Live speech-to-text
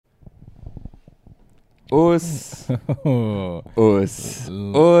Us. La la.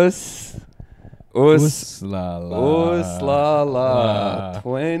 Us la la.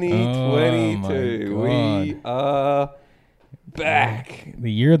 2022. We are back.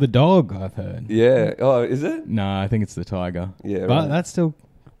 The year of the dog, I've heard. Yeah. Oh, is it? No, I think it's the tiger. Yeah, but right. that still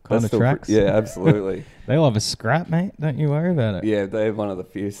kind of tracks. Yeah, absolutely. They'll have a scrap, mate. Don't you worry about it. Yeah, they're one of the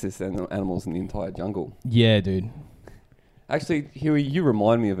fiercest animals in the entire jungle. Yeah, dude. Actually, Huey, you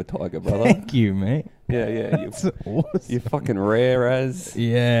remind me of a tiger, brother. Thank you, mate. Yeah. That's awesome. You're fucking rare as.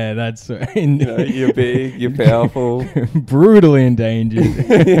 Yeah, that's right. You're big, you're powerful. Brutally endangered.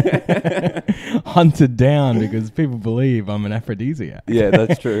 Hunted down because people believe I'm an aphrodisiac. Yeah,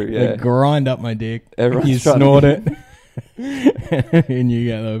 that's true. Yeah. They grind up my dick. Everyone's you trying snort it. And you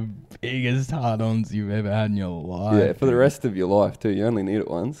get the biggest hard-ons you've ever had in your life. Yeah, for the rest of your life too. You only need it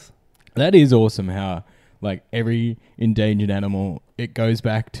once. That is awesome how, like, every endangered animal, it goes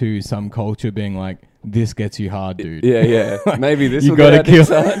back to some culture being like, this gets you hard, dude. Yeah. Like, maybe this you will gotta get kill.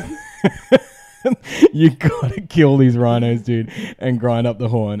 hard. You gotta kill these rhinos, dude, and grind up the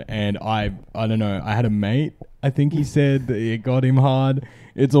horn. And I don't know. I had a mate. I think he said that it got him hard.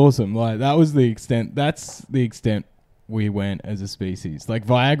 It's awesome. Like, that was the extent. That's the extent we went as a species. Like,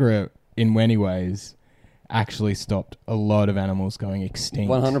 Viagra, in many ways, actually stopped a lot of animals going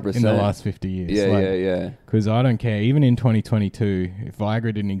extinct 100%. in the last 50 years. Yeah. Because I don't care. Even in 2022, if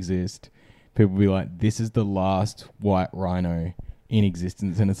Viagra didn't exist, people would be like, this is the last white rhino in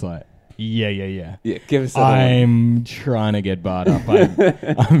existence. And it's like, yeah. Yeah, give us that one. I'm trying to get barred up.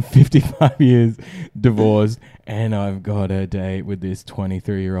 I'm 55 years divorced, and I've got a date with this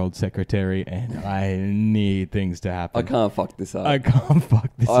 23-year-old secretary, and I need things to happen. I can't fuck this up. I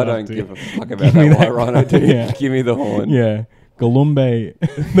don't give a fuck about that white rhino, dude. Yeah. Give me the horn. Yeah. Galumbe,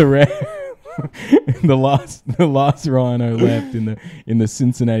 the the last rhino left in the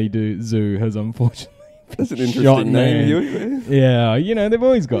Cincinnati Zoo has unfortunately That's an shot interesting name. man. Yeah, they've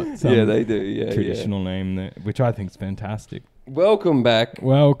always got some Yeah, they do. Yeah, traditional name which I think is fantastic. Welcome back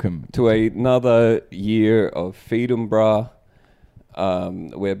Welcome. to another year of Feed 'em Brah.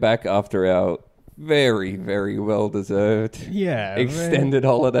 We're back after our very, very well-deserved extended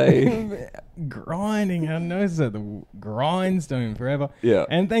holiday. Grinding our noses at the grindstone forever. Yeah.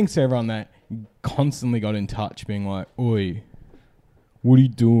 And thanks to everyone that constantly got in touch being like, oi, what are you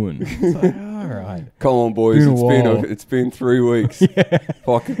doing? It's like, all right. Come on, boys. Been It's been 3 weeks. Yeah.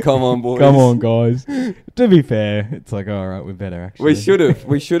 Fucking come on, boys. Come on, guys. To be fair, it's like, all right, we're better, actually.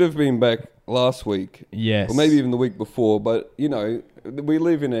 We should have been back last week. Yes. Or maybe even the week before. But, we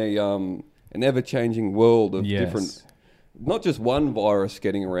live in an ever-changing world of different... Not just one virus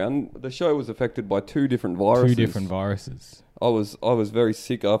getting around. The show was affected by 2 different viruses. 2 different viruses. I was very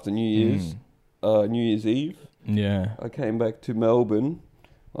sick after New Year's Eve. Yeah. I came back to Melbourne.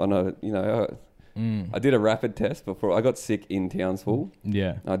 I did a rapid test before. I got sick in Townsville.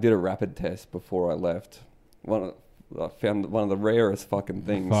 Yeah. I did a rapid test before I left. I found one of the rarest fucking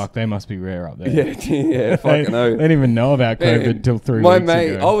things. Fuck, they must be rare up there. Yeah, fucking They didn't even know about COVID until 3 my weeks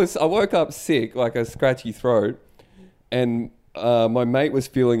mate, ago. I woke up sick, like a scratchy throat, and my mate was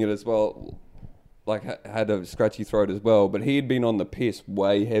feeling it as well. Like, had a scratchy throat as well, but he had been on the piss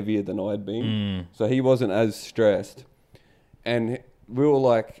way heavier than I'd been, so he wasn't as stressed. And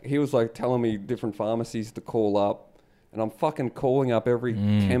he was like telling me different pharmacies to call up, and I'm fucking calling up every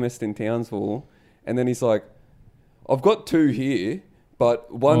chemist in Townsville, and then he's like, I've got 2 here, but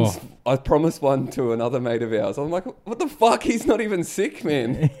I promised one to another mate of ours. I'm like, what the fuck? He's not even sick,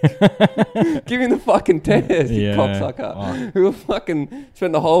 man. Give him the fucking test, you cocksucker. Oh. Who will fucking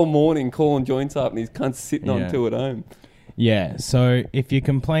spend the whole morning calling joints up and he's kind of sitting on 2 at home. Yeah, so if you're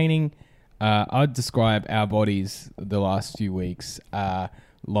complaining, I'd describe our bodies the last few weeks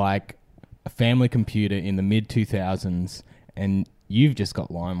like a family computer in the mid-2000s, and you've just got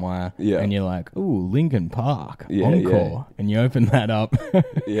LimeWire, and you're like, ooh, Linkin Park, Encore, and you open that up,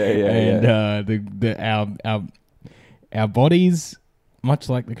 and our bodies, much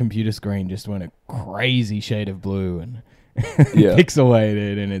like the computer screen, just went a crazy shade of blue and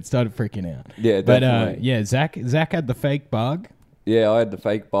pixelated, and it started freaking out. Yeah, definitely. But Zach had the fake bug. Yeah, I had the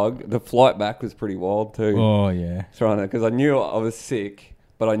fake bug. The flight back was pretty wild too. Oh yeah, because I knew I was sick,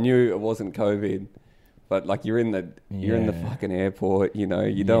 but I knew it wasn't COVID. But like you're in the fucking airport, you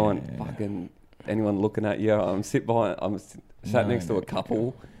don't want fucking anyone looking at you. I'm sat next to a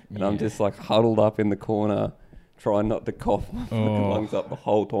couple, and I'm just like huddled up in the corner, trying not to cough my fucking lungs up the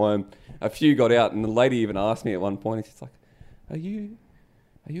whole time. A few got out, and the lady even asked me at one point, she's like, "Are you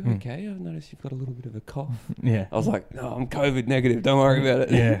okay? I've noticed you've got a little bit of a cough." Yeah. I was like, "No, I'm COVID negative. Don't worry about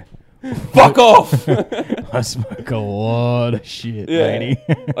it." Yeah. Fuck off. I smoke a lot of shit, Yeah. lady.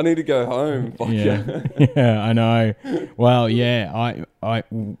 I need to go home. Fuck Yeah, yeah, I know. Well, yeah, I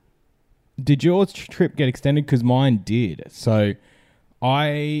did your trip get extended? Because mine did. So, all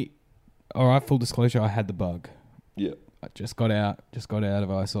right, full disclosure, I had the bug. Yeah. I just got out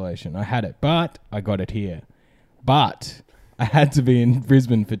of isolation. I had it, but I got it here. But I had to be in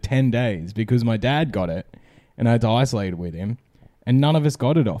Brisbane for 10 days because my dad got it, and I had to isolate with him, and none of us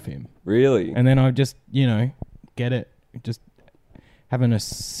got it off him. Really? And then I just, get it, just having a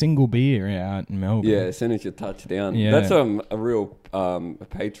single beer out in Melbourne. Yeah, as soon as you touch down. Yeah. That's a real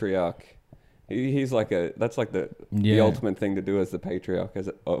patriarch. He's like that's like the ultimate thing to do as the patriarch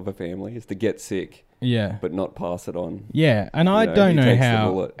of a family is to get sick, Yeah. but not pass it on. Yeah, and I don't he know takes the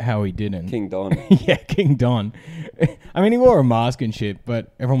bullet. how he didn't. King Don. Yeah, King Don. I mean, he wore a mask and shit,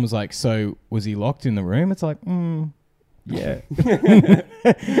 but everyone was like, so was he locked in the room? It's like, yeah.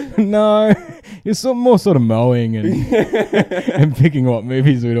 No, it's more sort of mowing and picking what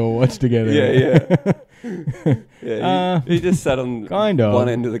movies we'd all watch together. Yeah. He just sat on kind of one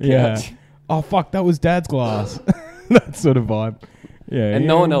end of the couch. Yeah. Oh, fuck, that was Dad's glass. That sort of vibe. Yeah. And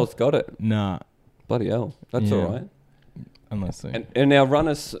no one else got it. Nah. Bloody hell. That's all right. Unless they... And now run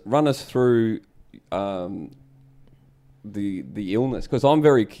us through the illness, because I'm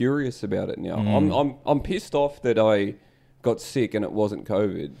very curious about it now. I'm pissed off that I got sick and it wasn't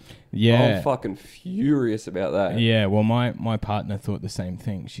COVID. Yeah. I'm fucking furious about that. Yeah, well, my partner thought the same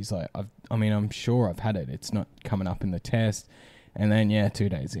thing. She's like, I'm sure I've had it. It's not coming up in the test. And then, 2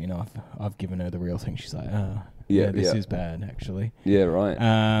 days in, I've given her the real thing. She's like, this is bad, actually. Yeah,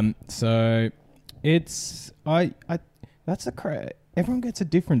 right. So it's that's everyone gets a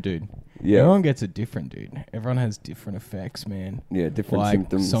different dude. Yeah. Everyone gets a different dude. Everyone has different effects, man. Yeah, different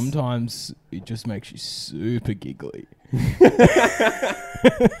symptoms. Sometimes it just makes you super giggly.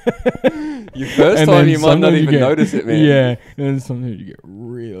 Your first time you might not even notice it, man. Yeah, and then sometimes you get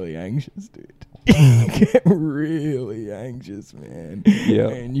really anxious, dude. You get really anxious, man. Yeah.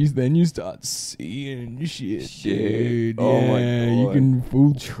 And then you start seeing shit, dude. Oh my God. You can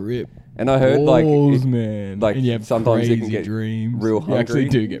full trip. And I heard balls, man. like and you have sometimes you crazy can get dreams. real You hungry. actually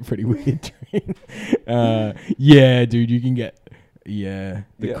do get pretty weird dreams. Yeah, dude, you can get the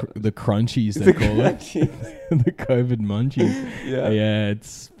crunchies they call it. The COVID munchies. Yeah,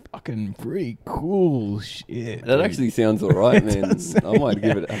 it's fucking pretty cool shit. That dude. actually sounds alright, man. I might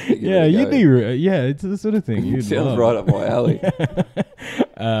give it a Yeah, go. you'd be it's the sort of thing you'd Sounds love. right up my alley.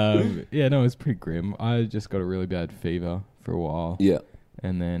 No, it's pretty grim. I just got a really bad fever for a while. Yeah.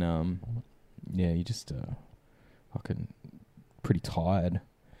 And then you just fucking pretty tired.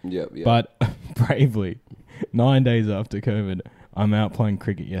 Yeah. But bravely, 9 days after COVID, I'm out playing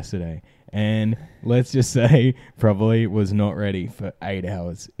cricket yesterday, and let's just say probably was not ready for 8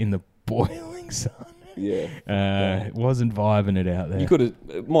 hours in the boiling sun. Yeah. Wasn't vibing it out there.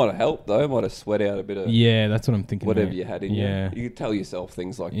 It might have helped though. It might have sweat out a bit of that's what I'm thinking. whatever mate. you had in you. You could tell yourself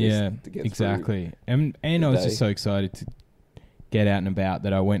things like this to get exactly. And I was just so excited to get out and about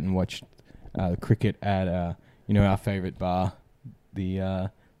that I went and watched cricket at our favourite bar, the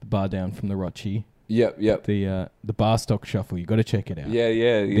bar down from the Rochi. Yep. The Bar Stock Shuffle. You got to check it out.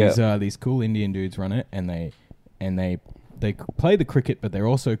 Yeah. These cool Indian dudes run it, and they play the cricket, but they're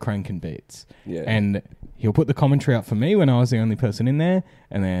also cranking beats. Yeah. And he'll put the commentary out for me when I was the only person in there,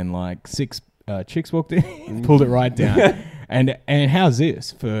 and then like 6 chicks walked in and pulled it right down. And how's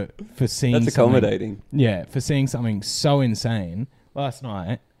this for seeing? That's accommodating. Yeah, for seeing something so insane last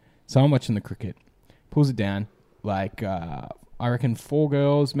night. So I'm watching the cricket, pulls it down. Like I reckon 4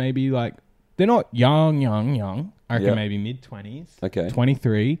 girls, maybe like they're not young. I reckon maybe mid-20s. Okay.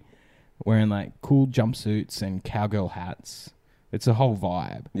 23, wearing like cool jumpsuits and cowgirl hats. It's a whole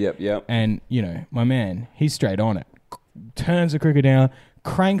vibe. Yep. And my man, he's straight on it. Turns the cricket down,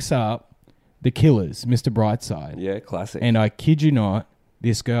 cranks up The Killers, Mr. Brightside. Yeah, classic. And I kid you not,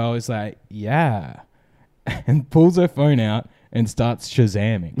 this girl is like, yeah, and pulls her phone out and starts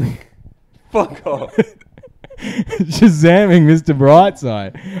Shazamming. Fuck off. Shazamming Mr.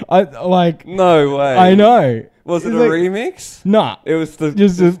 Brightside. No way. I know. Was it a like, remix? Nah. It was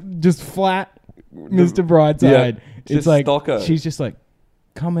just flat Mr. Brightside. It's like stocker. She's just like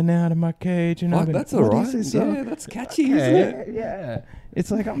coming out of my cage and Fuck, that's alright. Yeah, that's catchy, isn't it? Yeah. It's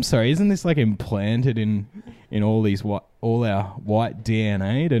like, I'm sorry, isn't this like implanted in all our white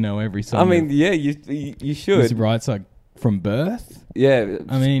DNA to know every song? I mean, yeah, you should. Mr. Brightside from birth? Yeah.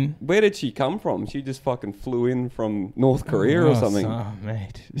 I mean, where did she come from? She just fucking flew in from North Korea or something. Oh,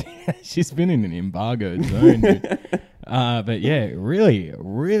 mate. She's been in an embargoed zone, dude. But yeah, really,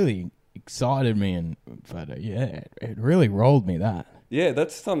 really excited me. But it really rolled me that. Yeah,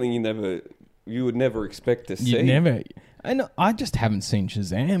 that's something you would never expect to see. You'd never. And I just haven't seen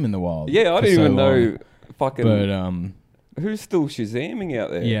Shazam in the wild. Yeah, I for didn't so even know long. fucking. But who's still Shazamming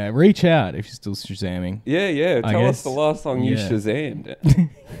out there? yeah, reach out if you're still Shazamming. Yeah. I Tell guess, us the last song you yeah. Shazammed.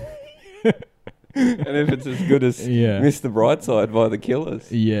 And if it's as good as Yeah. Mr. Brightside by the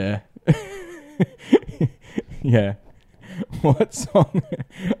Killers. Yeah. Yeah. What song?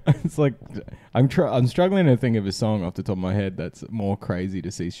 It's like I'm struggling to think of a song off the top of my head that's more crazy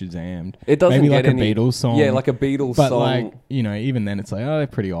to see Shazammed. It doesn't maybe get like any, a Beatles song. Yeah, like a Beatles but song. like, you know, even then it's like, oh, they're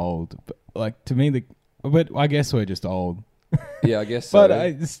pretty old. But like to me, but I guess we're just old. Yeah, I guess so.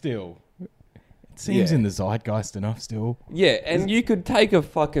 But still, it seems Yeah. in the zeitgeist enough still. Yeah, and you could take a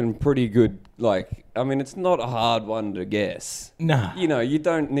fucking pretty good, like, I mean, it's not a hard one to guess. Nah. You know, you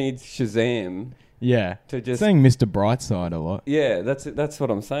don't need Shazam Yeah. to just... Saying Mr. Brightside a lot. Yeah, that's what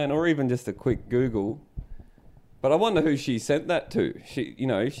I'm saying. Or even just a quick Google. But I wonder who she sent that to.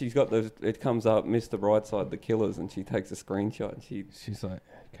 She's got those... It comes up, Mr. Brightside, the Killers, and she takes a screenshot and She's like,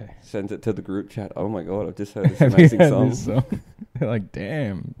 okay. sends it to the group chat. Oh my God, I've just heard this Have you amazing heard song. this song? They're like,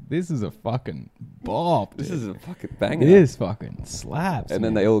 damn, this is a fucking bop. This dude. is a fucking banger. This fucking slaps. And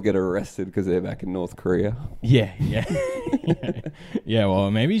then man. they all get arrested because they're back in North Korea. Yeah. Yeah, well,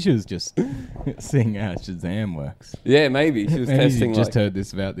 maybe she was just seeing how Shazam works. Yeah, maybe. She was Maybe testing she just like... heard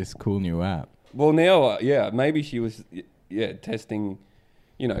this about this cool new app. Well, now, maybe she was, testing,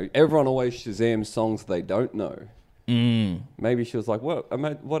 everyone always Shazams songs they don't know. Maybe she was like,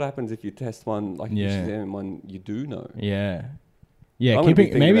 what happens if you test one, like you Shazam one you do know? Yeah. I'm Yeah, gonna be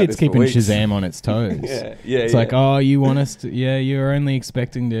thinking maybe about it's this for keeping weeks. Shazam on its toes. Yeah, It's like, oh, you want us to, you're only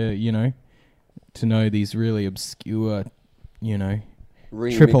expecting to, to know these really obscure, Remixes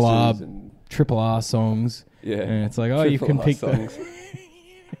triple R songs. Yeah. And it's like, oh, you can Triple R pick songs.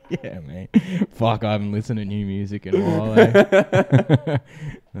 Yeah, mate. Fuck, I haven't listened to new music in a while. Eh?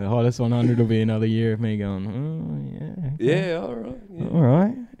 The hottest 100 will be another year of me going, oh, yeah. Okay. Yeah, all right. Yeah. All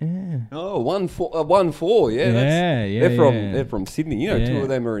right, yeah. Oh, 1-4, yeah. They're from Sydney. Two of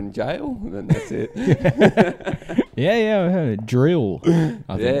them are in jail, and then that's it. Yeah, I heard it. Drill,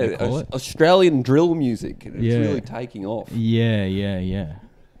 I think they call it. Australian drill music. It's Yeah. really taking off. Yeah.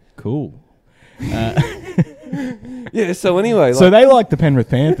 Cool. Yeah, so anyway. So they like the Penrith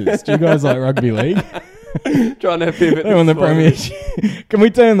Panthers. Do you guys like rugby league? trying to pivot. They won the premiership. Can we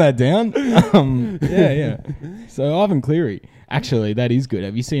turn that down? Yeah. So Ivan Cleary. Actually, that is good.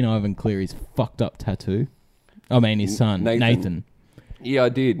 Have you seen Ivan Cleary's fucked up tattoo? I mean, his son, Nathan. Yeah, I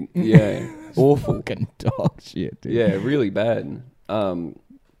did. Yeah. Awful. Fucking dog shit, dude. Yeah, really bad. I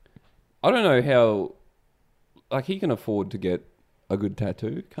don't know how... Like, he can afford to get a good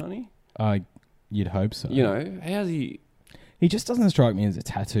tattoo, can't he? You'd hope so. How's he... He just doesn't strike me as a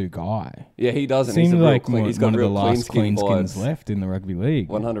tattoo guy. Yeah, he doesn't. Seems he's a like real he's got one of the real last clean skins vibes. left in the rugby league.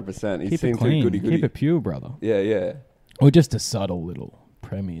 100%. He Keep it seems clean. goody. Keep it pure, brother. Yeah. Or just a subtle little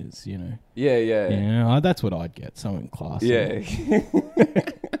premiers, Yeah. Yeah, that's what I'd get. Something classy. Yeah.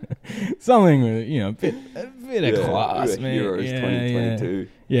 Something with, a bit of class, man. Euros 2022.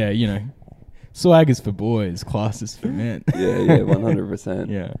 Yeah, swag is for boys, class is for men. Yeah, 100%.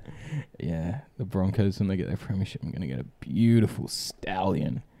 Yeah. The Broncos, when they get their premiership, I'm going to get a beautiful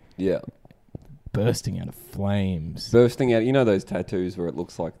stallion. Yeah. Bursting out of flames. Bursting out. Those tattoos where it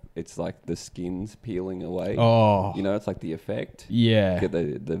looks like it's like the skin's peeling away. Oh. It's like the effect. Yeah. Get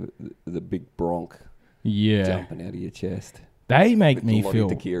the big bronc jumping out of your chest. They make With me the feel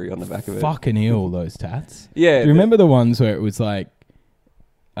Takiri on the back of it. fucking ill, those tats. Yeah. Do you remember the ones where it was like,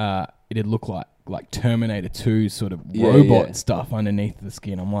 it'd look like Terminator 2 sort of robot stuff underneath the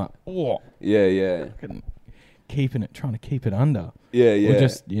skin? I'm like, oh. Yeah. Trying to keep it under. Yeah. Or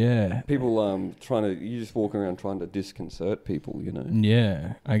just, People you just walk around trying to disconcert people,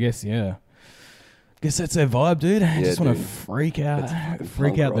 Yeah, I guess, Guess that's their vibe, dude. I just want to freak out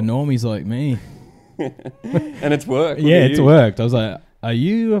the normies like me. And it's worked. Yeah, it's worked. I was like, are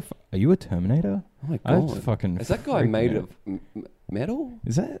you a Terminator? Oh my God. Fucking is that guy made of metal?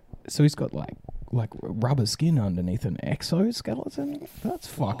 Is that... So he's got like rubber skin underneath an exoskeleton? That's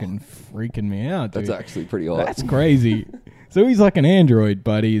fucking freaking me out, dude. That's actually pretty odd. That's crazy. So he's like an android,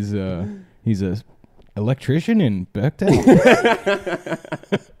 but he's a electrician in Birkdale.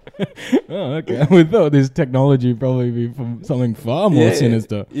 Oh, okay. We thought this technology would probably be from something far more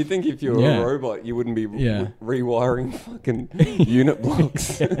sinister. You think if you were a robot, you wouldn't be rewiring fucking unit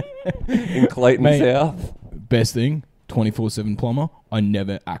blocks in Clayton South? Best thing, 24/7 plumber, I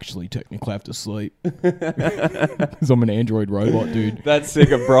never actually technically have to sleep. Because I'm an android robot, dude. That's sick,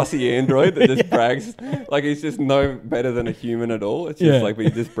 a brossy android that just brags. Like, he's just no better than a human at all. It's just like, he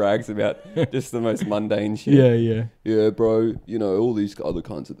just brags about just the most mundane shit. Yeah, yeah. Yeah, bro, you know, all these other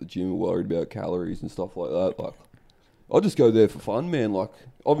cunts at the gym are worried about calories and stuff like that. Like, I'll just go there for fun, man. Like,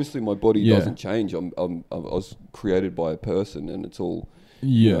 obviously my body doesn't change. I was created by a person, and it's all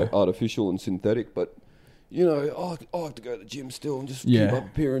you know, artificial and synthetic. But, you know, I like to go to the gym still and just keep up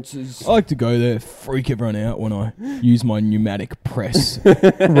appearances. I like to go there, freak everyone out when I use my pneumatic press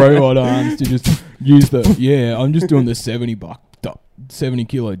robot arms to just use the... I'm just doing the 70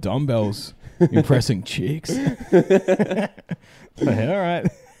 kilo dumbbells, impressing chicks. All right.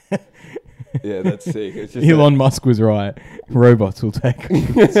 Yeah, that's sick. It's just Elon Musk was right. Robots will take.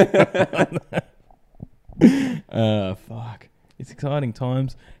 Fuck. It's exciting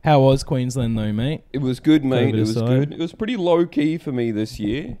times. How was Queensland though, mate? It was good, mate. COVID It was aside. good. It was pretty low key for me this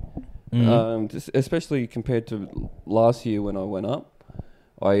year, just especially compared to last year when I went up.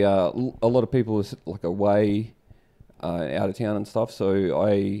 A lot of people was like away, out of town and stuff. So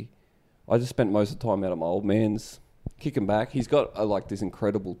I just spent most of the time out at my old man's, kicking back. He's got like this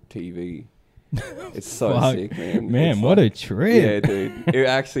incredible TV. It's so sick, man. Man, it's what like, a trip. Yeah, dude. It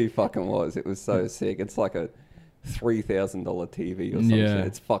actually fucking was. It was so sick. It's like a $3,000 TV or something. Yeah.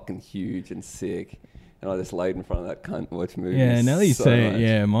 It's fucking huge and sick. And I just laid in front of that cunt and watched movies. Yeah, now that you so say much. it,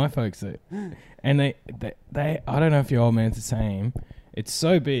 yeah, my folks are. And they, I don't know if your old man's the same. It's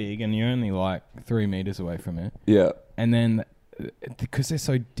so big and you're only like 3 meters away from it. Yeah. And then, because they're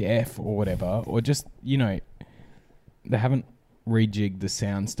so deaf or whatever, or just, you know, they haven't rejigged the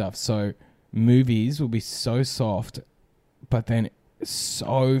sound stuff. So movies will be so soft, but then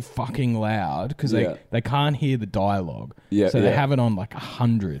so fucking loud because they can't hear the dialogue. Yeah, so they have it on like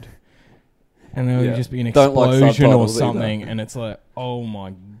 100. And there will just be an explosion or something, and it's like, oh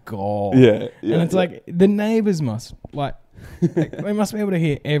my God. Yeah. And it's like, the neighbours must, like, they must be able to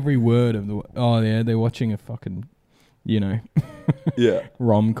hear every word of the, they're watching a fucking, you know,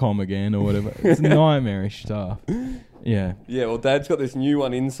 rom-com again or whatever. It's nightmarish stuff. Yeah. Yeah, well, Dad's got this new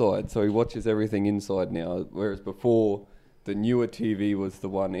one inside, so he watches everything inside now, whereas before, the newer TV was the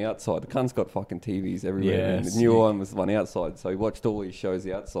one outside. The cunt's got fucking TVs everywhere, and the newer one was the one outside, so he watched all his shows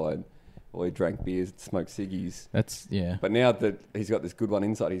outside, or he drank beers, smoked ciggies. But now that he's got this good one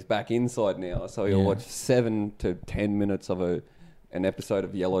inside, he's back inside now, so he'll watch 7 to 10 minutes of an episode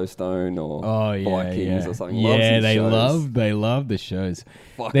of Yellowstone or Vikings or something. They love the shows.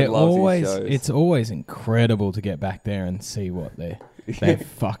 Fucking loves his shows. It's always incredible to get back there and see what they've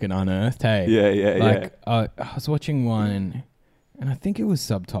fucking unearthed. Hey, I was watching one, and I think it was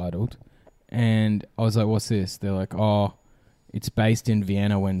subtitled, and I was like, "What's this?" They're like, "Oh, it's based in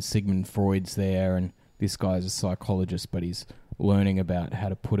Vienna when Sigmund Freud's there, and this guy's a psychologist, but he's learning about how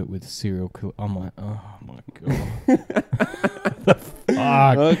to put it with serial killer." I'm like, oh my God. The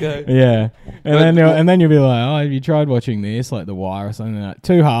fuck. Okay. Yeah. And then you'll be like, oh, have you tried watching this, like The Wire or something like that?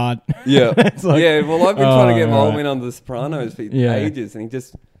 Too hard. Yeah. It's like, well, I've been trying to get my old man on The Sopranos for ages, and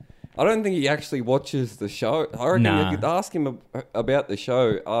I don't think he actually watches the show. I reckon you could ask him about the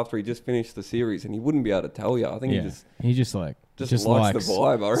show after he just finished the series, and he wouldn't be able to tell you. I think he just likes the likes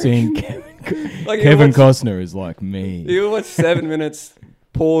vibe. I reckon. Seeing Kevin Costner is like me. He'll watch 7 minutes,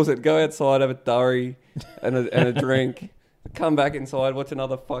 pause it, go outside, have a durry and a drink, come back inside, watch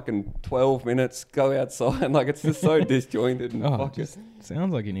another fucking 12 minutes, go outside. Like, it's just so disjointed and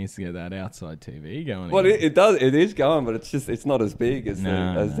sounds like he needs to get that outside TV going. Well, it does. It is going, but it's not as big as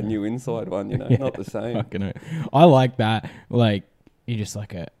the new inside one. You know, not the same. I like that. Like, you just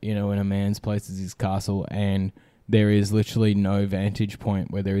like when a man's place is his castle, and there is literally no vantage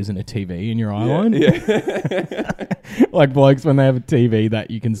point where there isn't a TV in your eye line. Yeah. Like blokes when they have a TV that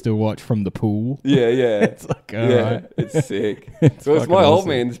you can still watch from the pool. Yeah. It's like, right. It's sick. It's my old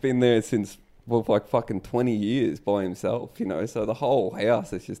man's been there since, like fucking 20 years by himself, you know, so the whole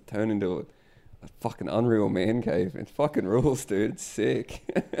house has just turned into a fucking unreal man cave. It fucking rules, dude. It's sick.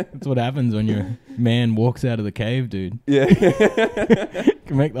 That's what happens when your man walks out of the cave, dude. Yeah.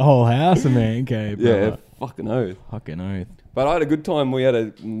 Can make the whole house a man cave. Yeah, fucking oath. But I had a good time. We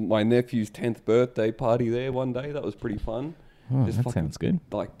had my nephew's 10th birthday party there one day. That was pretty fun. Oh, that sounds good.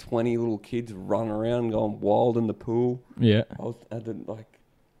 Like 20 little kids running around, going wild in the pool. Yeah. I had to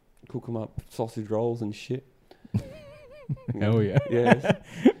cook them up sausage rolls and shit. Hell yeah. Yeah.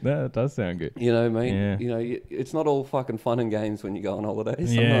 That does sound good. You know, mate. Yeah. You know, it's not all fucking fun and games when you go on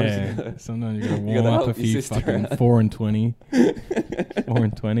holidays. Sometimes you gotta warm up a few fucking 4 and 20. 4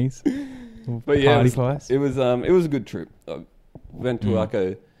 and 20s. But it was a good trip. I went to like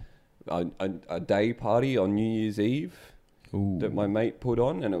a day party on New Year's Eve. Ooh. that my mate put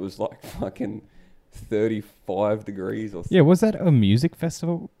on, and it was like fucking 35 degrees or Yeah, was that a music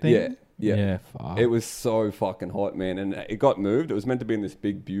festival thing? Yeah. Fuck. It was so fucking hot, man. And it got moved. It was meant to be in this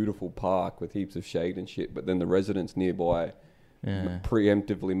big, beautiful park with heaps of shade and shit. But then the residents nearby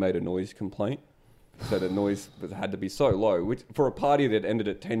preemptively made a noise complaint. So the noise had to be so low, which for a party that ended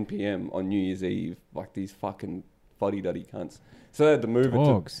at 10 p.m. on New Year's Eve, like these fucking fuddy-duddy cunts. So they had to move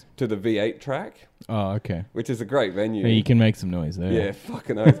it to the V8 track. Oh, okay. Which is a great venue. Yeah, you can make some noise there. Yeah,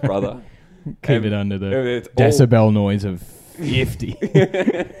 fucking oath, brother. Keep it under the decibel noise of 50.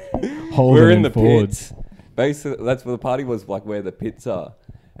 We're in the pits. Basically, that's where the party was, like where the pits are.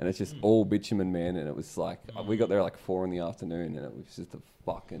 And it's just all bitumen, man. And it was like, we got there like 4 in the afternoon, and it was just a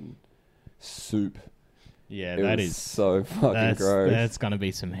fucking soup. Yeah, it was so fucking gross. That's going to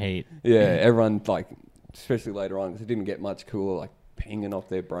be some heat. Yeah, everyone, like, especially later on, because it didn't get much cooler, like pinging off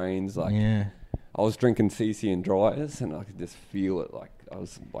their brains. Like, I was drinking CC and dryers, and I could just feel it. Like, I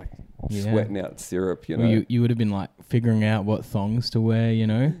was like sweating out syrup, you know. Well, you would have been like figuring out what thongs to wear, you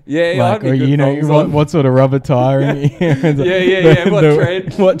know. Yeah, like, I'd be good, you know what sort of rubber tire.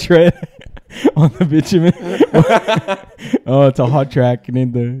 What tread on the bitumen. Oh, it's a hot track. You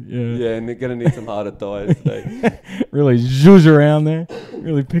need and they're gonna need some harder tires today. Really zhuzh around there.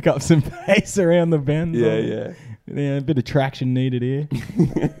 Really pick up some pace around the bend. Yeah, a bit of traction needed here.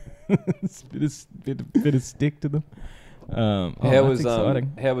 bit of stick to them. How was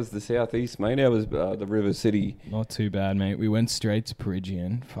the southeast, mate? How was the River City? Not too bad, mate. We went straight to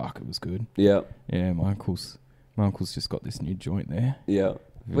Perigian. Fuck, it was good. Yeah. Yeah, my uncle's just got this new joint there. Yeah.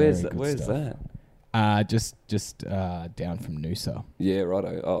 Where's that? Just down from Noosa. Yeah,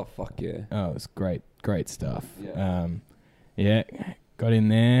 righto. Oh, fuck yeah. Oh, it's great stuff. Yeah. Got in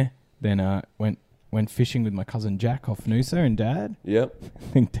there. Then went fishing with my cousin Jack off Noosa and Dad. Yep. I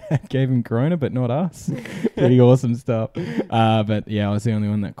think Dad gave him corona, but not us. Pretty awesome stuff. But yeah, I was the only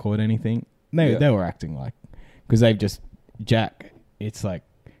one that caught anything. They were acting like, because Jack, it's like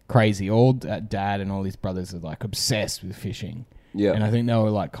crazy. All Dad and all his brothers are like obsessed with fishing. Yeah. And I think they were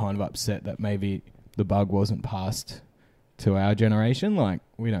like kind of upset that maybe the bug wasn't passed to our generation. Like,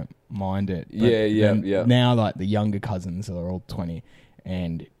 we don't mind it. But now like the younger cousins are all 20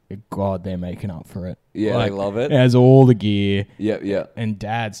 and God, they're making up for it. Yeah, like, they love it. It has all the gear. Yeah. And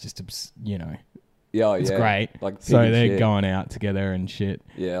Dad's just, it's great. Like, so they're going out together and shit.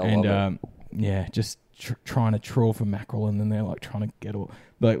 Yeah, I love it. Just trying to trawl for mackerel, and then they're like trying to get all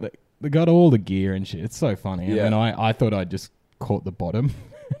like they got all the gear and shit. It's so funny. Yeah. And I thought I just caught the bottom.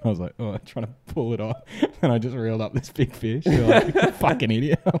 I was like, trying to pull it off, and I just reeled up this big fish. You're like, fucking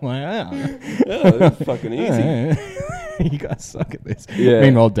idiot. I'm like, that's fucking easy. You guys suck at this. Yeah.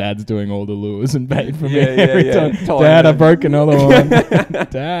 Meanwhile, Dad's doing all the lures and bait for me every time. Dad, I broke another one.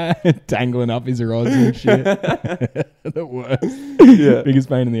 Dad, tangling up his rods and shit. The worst. Yeah. Biggest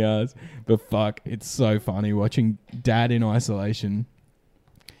pain in the ass. But fuck, it's so funny watching Dad in isolation.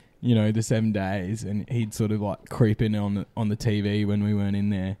 You know, the 7 days, and he'd sort of like creep in on the TV when we weren't in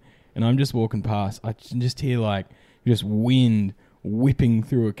there. And I'm just walking past. I just hear like just wind whipping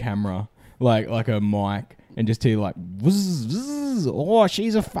through a camera, like a mic. And just hear like, vzz, oh,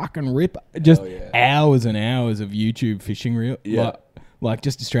 she's a fucking ripper. Just hours and hours of YouTube fishing reel. Yeah. Like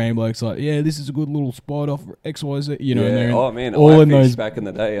just Australian blokes like, yeah, this is a good little spot off XYZ. You know, and man, all in those back in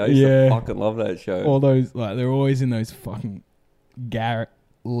the day. I used to fucking love that show. All those, like, they're always in those fucking Garrett,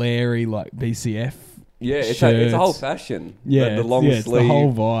 Larry, like BCF. Yeah, it's a whole fashion. Yeah, the long sleeve. It's the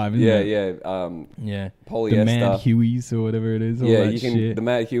whole vibe. Isn't it? Yeah. Polyester. The Mad Hewies or whatever it is. All that shit. The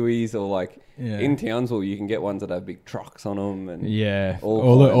Mad Hewies, or like in Townsville, you can get ones that have big trucks on them, and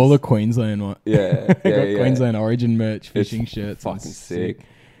all the Queensland one. Yeah, Queensland Origin merch, fishing shirts. Fucking sick.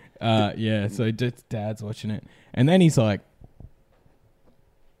 So just Dad's watching it, and then he's like,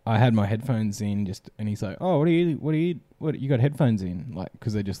 I had my headphones in, and he's like, oh, what you got headphones in? Like,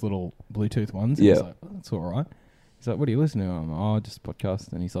 because they're just little Bluetooth ones. And he's like, oh, that's all right. He's like, what are you listening to? I'm like, oh, just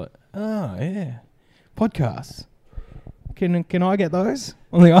podcasts. And he's like, oh, yeah, podcasts. Can I get those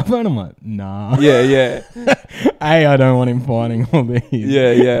on the iPhone? I'm like, nah. Yeah. A, I don't want him finding all these.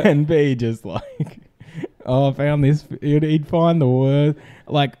 Yeah. And B, just like, oh, I found this. He'd find the word.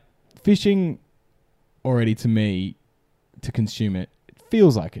 Like, fishing already, to me, to consume it,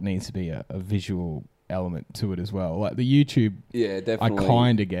 feels like it needs to be a visual element to it as well. Like the YouTube, definitely. I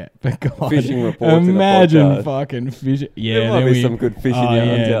kind of get, but God, fishing reports. Imagine fucking fishing. Yeah, there might be some good fishing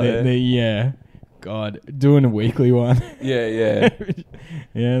yarns out there. God, doing a weekly one. Yeah.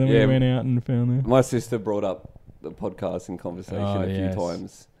 Then we went out and found them. My sister brought up the podcast in conversation a few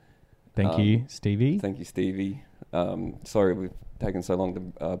times. Thank you, Stevie. Thank you, Stevie. Sorry, we've taken so long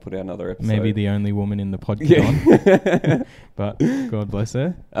to put out another episode. Maybe the only woman in the podcast, but God bless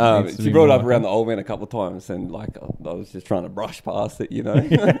her. She brought it up around the old man a couple of times, and like I was just trying to brush past it, you know.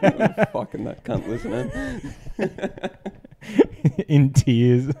 Fucking that cunt listening. In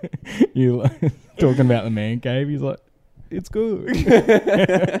tears, you talking about the man cave. He's like, it's good.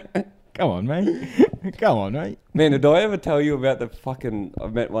 Come on, mate. Come on, mate. Man, did I ever tell you about I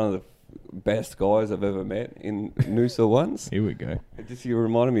met one of the best guys I've ever met in Noosa once. Here we go. You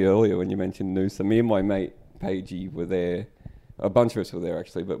reminded me earlier when you mentioned Noosa. Me and my mate Pagey were there. A bunch of us were there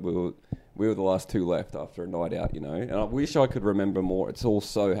actually, but we were the last two left after a night out, you know. And I wish I could remember more. It's all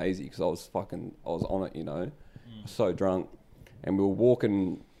so hazy because I was on it, you know. So drunk, and we were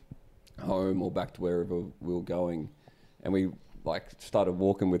walking home or back to wherever we were going, and we like started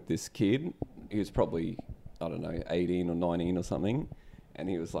walking with this kid. He was probably, I don't know, 18 or 19 or something, and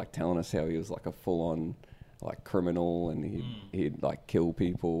he was like telling us how he was like a full-on like criminal, and he'd like kill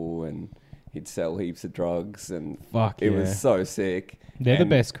people, and he'd sell heaps of drugs, and it was so sick. They're the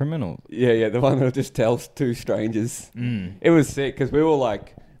best criminals. Yeah, the one that just tells two strangers. It was sick because we were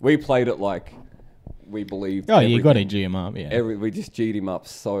like, we played it like we believed. Oh, you got to G him up, yeah. We just G'd him up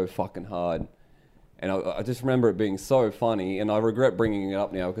so fucking hard. And I just remember it being so funny, and I regret bringing it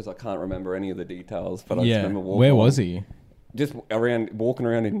up now because I can't remember any of the details. But I just remember walking. Where was he? Just walking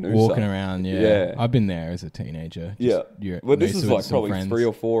around in Noosa. Walking around, yeah. I've been there as a teenager. Well, this is like probably friends. 3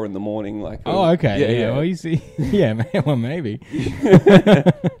 or 4 in the morning. Like, okay. Yeah. Well, you see, well, maybe.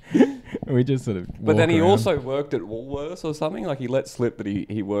 We just sort of. But then he around. also worked at Woolworths or something. Like he let slip that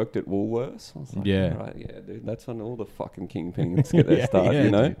he worked at Woolworths. I was like, right, dude. That's when all the fucking kingpins get their start, you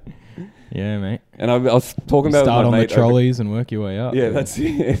know. Dude. Yeah, mate. And I was talking about start with my on mate the trolleys and work your way up. Yeah, that's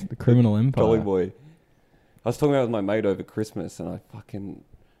it. The criminal empire. Trolley boy. I was talking about it with my mate over Christmas, and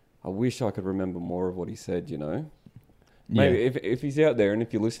I wish I could remember more of what he said, you know. Maybe if he's out there and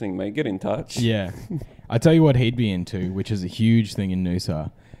if you're listening, mate, get in touch. Yeah. I tell you what he'd be into, which is a huge thing in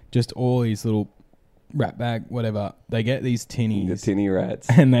Noosa. Just all these little rat bag, whatever. They get these tinnies. The tinny rats.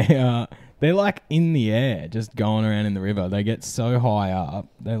 And they're like in the air, just going around in the river. They get so high up.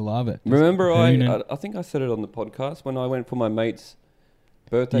 They love it. Just remember, I think I said it on the podcast when I went for my mate's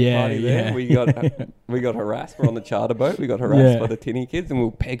birthday party there. We got harassed. We're on the charter boat. We got harassed by the tinny kids, and we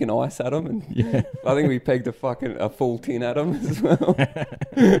were pegging ice at them. And I think we pegged a full tin at them as well.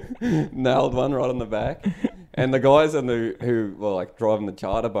 Nailed one right on the back. And the guys who were like driving the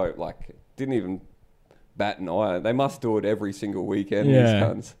charter boat like didn't even bat an eye. They must do it every single weekend. These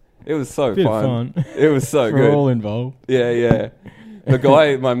cunts. It was so fun. It was so good. We're all involved. Yeah. The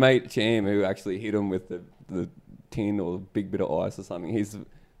guy, my mate Cham, who actually hit him with the tin or the big bit of ice or something, he's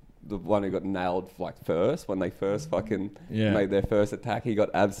the one who got nailed like first when they first fucking made their first attack. He got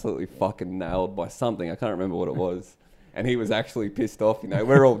absolutely fucking nailed by something. I can't remember what it was. And he was actually pissed off, you know.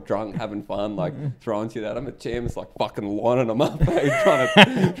 We're all drunk, having fun, like throwing shit at him. And Cham's like fucking lining them up, trying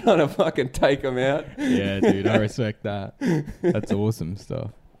to fucking take them out. Yeah, dude, I respect that. That's awesome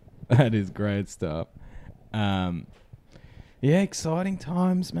stuff. That is great stuff. Exciting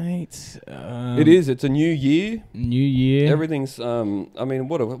times, mate. It is. It's a new year. New year. Everything's. I mean,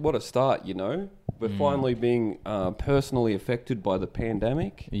 what a start, you know. We're finally being personally affected by the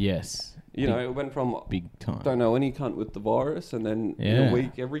pandemic. Yes. You know, it went from big time. Don't know any cunt with the virus, and then in a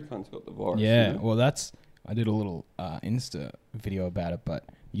week, every cunt's got the virus. Yeah, you know? well, I did a little Insta video about it, but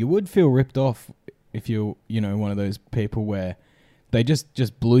you would feel ripped off if you're, one of those people where they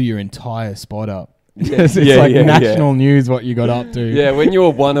just blew your entire spot up. It's like national news what you got up to. Yeah, when you were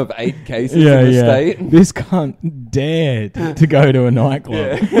one of 8 cases in the state. This cunt dared to go to a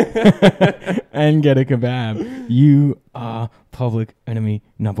nightclub and get a kebab. You are public enemy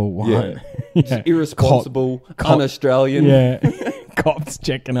number 1. Yeah. Irresponsible, un-Australian. Yeah. Cops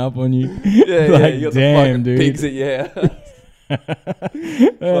checking up on you. You got damn, the fucking pigs at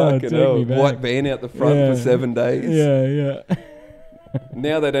fucking hell. White van out the front for 7 days. Yeah.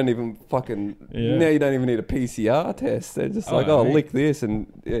 Now they don't even now you don't even need a PCR test. They're just lick this, and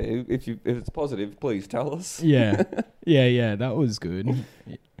if it's positive, please tell us. Yeah, that was good.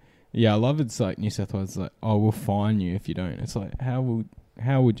 Yeah, I love it's like New South Wales. Like, we'll fine you if you don't. It's like how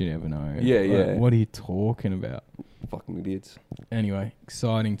would you ever know? Yeah. What are you talking about? Fucking idiots. Anyway,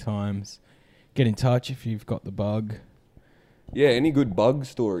 exciting times. Get in touch if you've got the bug. Yeah, any good bug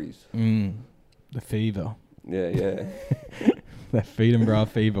stories? The fever. Yeah. That feed and bra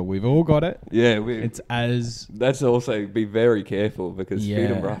fever. We've all got it. Yeah, that's also be very careful because feed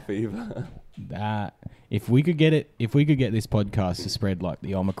and bra fever. That if we could get this podcast to spread like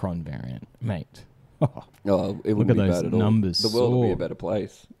the Omicron variant, mate. It wouldn't be bad at all. Numbers. The world would be a better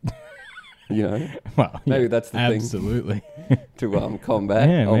place. You know, Well, maybe that's the absolutely. thing to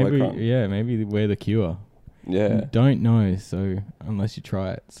combat Omicron. Maybe we're the cure. Yeah. You don't know, so unless you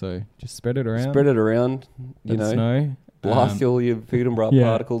try it, so just spread it around. Spread it around. You Let us know, know. blast all your food and brass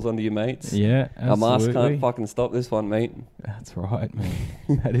particles onto your mates. Yeah, A absolutely. mask can't fucking stop this one, mate. That's right, man.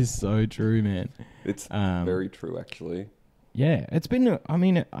 That is so true, man. It's very true, actually. Yeah, it's been. I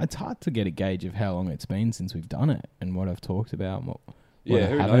mean, it's hard to get a gauge of how long it's been since we've done it and what I've talked about. And what Yeah,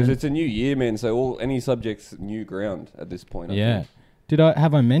 who haven't. knows? It's a new year, man. So any subject's new ground at this point. I think.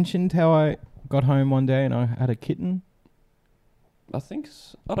 Have I mentioned how I got home one day and I had a kitten? I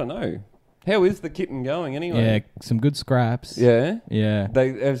don't know. How is the kitten going anyway? Yeah, some good scraps. Yeah. Yeah.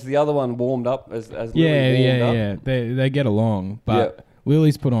 As the other one warmed up, as Lily Yeah. They get along, but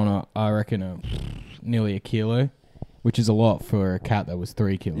Lily's put on I reckon nearly a kilo, which is a lot for a cat that was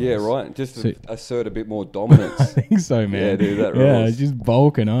 3 kilos. Yeah, right. Just to assert a bit more dominance. I think so, man. Yeah, dude, that Yeah, rolls. it's just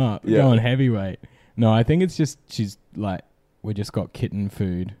bulking up, Yeah. going heavyweight. No, I think it's just she's like we just got kitten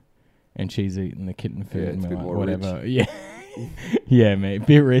food, and she's eating the kitten food. Yeah, it's and a bit we're like, more whatever. Yeah, yeah, mate,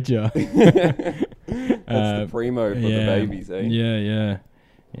 bit richer. That's the primo for the babies, eh? Yeah,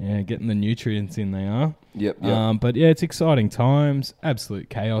 getting the nutrients in they are. Yep. But yeah, it's exciting times. Absolute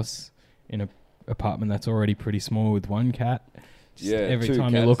chaos in a apartment that's already pretty small with one cat. Just every 2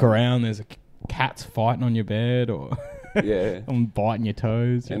 time cats. you look around, there's a cat's fighting on your bed or biting your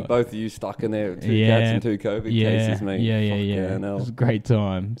toes. And You're both of you stuck in there, 2 cats and 2 COVID cases, mate. Yeah. It was great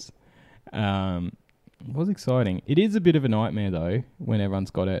times. It was exciting. It is a bit of a nightmare though when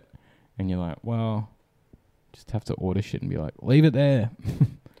everyone's got it, and you're like, well, just have to order shit and be like, leave it there.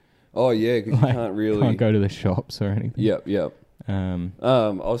 Oh yeah, because you can't go to the shops or anything. Yep. I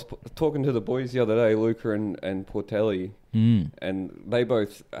was talking to the boys the other day, Luca and Portelli, and they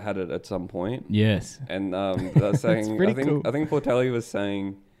both had it at some point. Yes. And they were saying, cool. I think Portelli was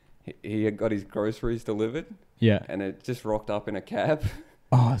saying he had got his groceries delivered. Yeah. And it just rocked up in a cab.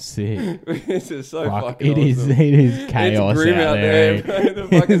 Oh, sick. This is so fucking it awesome. It is chaos It's grim out there. The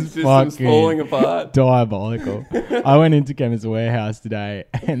fucking system's falling apart. Diabolical. I went into Chemist Warehouse today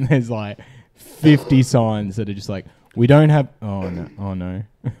and there's like 50 signs that are just like, we don't have... Oh, no.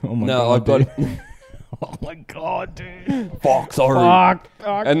 Oh my God, I've got... dude. Oh, my God, dude. Fuck, sorry. Fuck,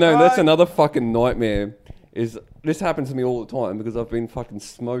 and no, that's another fucking nightmare. This happens to me all the time because I've been fucking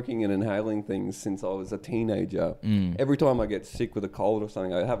smoking and inhaling things since I was a teenager. Every time I get sick with a cold or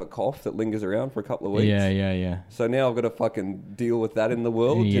something, I have a cough that lingers around for a couple of weeks. Yeah. So now I've got to fucking deal with that in the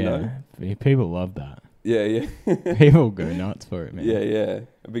world, you know? People love that. Yeah. People go nuts for it, man. Yeah.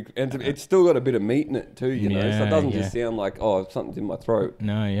 And it's still got a bit of meat in it too, you know? So it doesn't just sound like, oh, something's in my throat.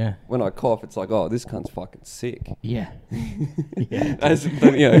 No, yeah. When I cough, it's like, oh, this cunt's fucking sick. Yeah. That's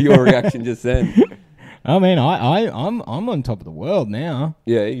your reaction just then. I mean, I'm on top of the world now.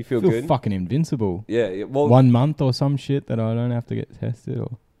 Yeah, you feel good? Fucking invincible. Yeah. Well, 1 month or some shit that I don't have to get tested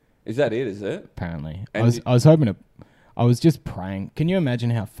or... Is that it, is it? Apparently. And I was hoping to... I was just praying. Can you imagine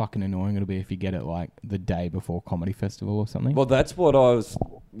how fucking annoying it'll be if you get it like the day before comedy festival or something? Well, that's why I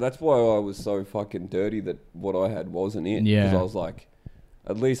was so fucking dirty that what I had wasn't it. Yeah. Because I was like,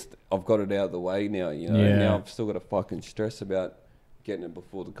 at least I've got it out of the way now, you know? Yeah. And now I've still got to fucking stress about getting it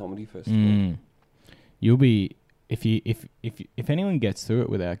before the comedy festival. You'll be... If anyone gets through it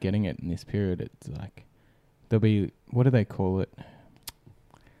without getting it in this period, it's like... There'll be... What do they call it?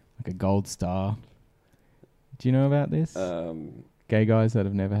 Like a gold star. Do you know about this? Gay guys that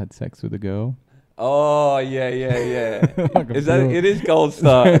have never had sex with a girl. Oh, yeah. Like it is gold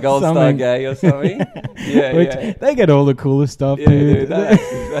star gay or something? Yeah. They get all the coolest stuff, Yeah, dude.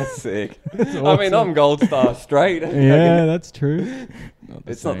 That's sick. That's I mean, I'm gold star straight. Yeah, that's true.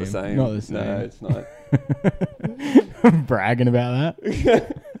 It's not the same. Not the same. No, it's not. Bragging about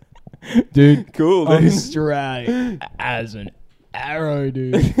that. Dude, cool, I'm dude. straight as an arrow,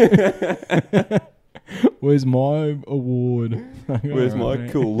 dude. Where's my award? Where's my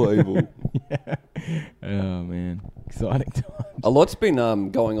cool label? Yeah. Oh, man. Exciting times. A lot's been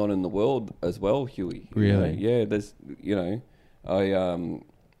going on in the world as well, Huey. Really? Yeah, there's,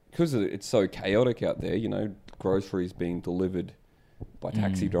 because it's so chaotic out there, groceries being delivered by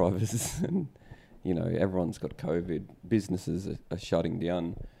taxi drivers and, everyone's got COVID. Businesses are shutting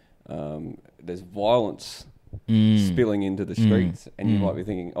down. There's violence spilling into the streets, and you might be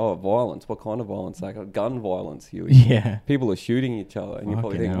thinking, oh, violence, what kind of violence? Like gun violence, Huey. Yeah. People are shooting each other, and you're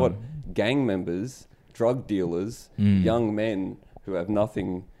probably thinking, what, gang members, drug dealers, young men who have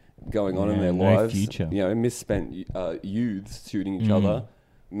nothing going on in their lives, future. Misspent youths shooting each other.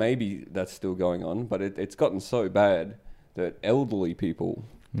 Maybe that's still going on, but it's gotten so bad that elderly people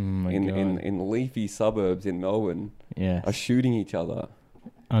in leafy suburbs in Melbourne are shooting each other.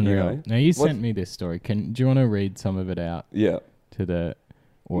 Unreal. Now you sent me this story. Do you want to read some of it out? Yeah. To the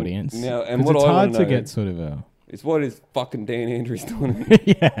audience. Now, and what it's hard to get sort of a. It's what is fucking Dan Andrews doing?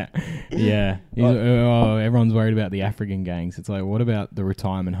 yeah. Everyone's worried about the African gangs. It's like, what about the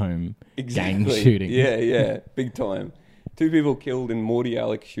retirement home gang shooting? Yeah, big time. 2 people killed in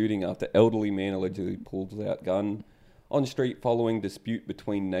Mordialloc shooting after elderly man allegedly pulls out gun on street following dispute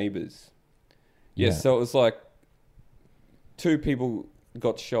between neighbours. Yeah, so it was like 2 people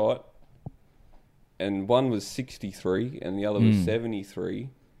got shot, and one was 63 and the other was 73.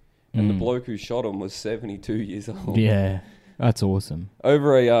 And the bloke who shot him was 72 years old. Yeah, that's awesome.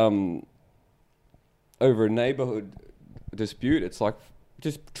 Over a neighbourhood dispute, it's like,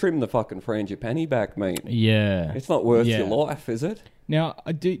 just trim the fucking frangipani back, mate. Yeah. It's not worth your life, is it? Now,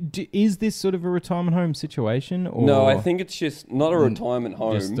 is this sort of a retirement home situation? Or no, I think it's just not a retirement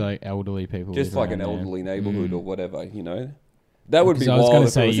home. Just like elderly people. Just like an elderly neighbourhood or whatever, you know? That would be wild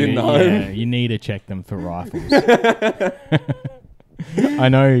if it was in the home. Yeah, you need to check them for rifles. I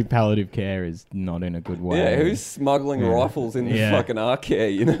know palliative care is not in a good way. Yeah, who's smuggling rifles in the fucking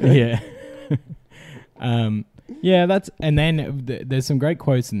arcare, you know? Yeah. Yeah, that's... And then there's some great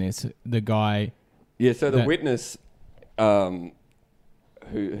quotes in this. The guy... Yeah, so the witness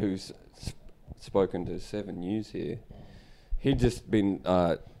who's spoken to 7 News here, he'd just been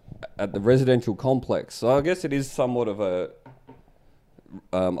at the residential complex. So I guess it is somewhat of a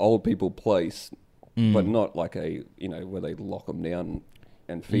old people place, but not like a, you know, where they lock them down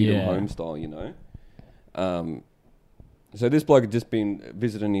and feed them home style, you know. So this bloke had just been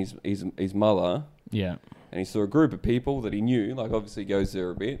visiting his mother. Yeah. And he saw a group of people that he knew, like obviously he goes there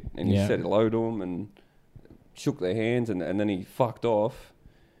a bit, and he said hello to them and shook their hands, and then he fucked off.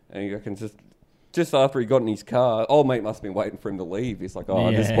 And he reckons just after he got in his car, old mate must have been waiting for him to leave. He's like,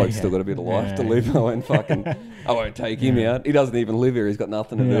 this bloke's still got a bit of life to live. I won't take him out. He doesn't even live here. He's got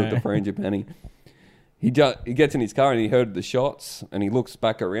nothing to do with the frangipani. He gets in his car and he heard the shots, and he looks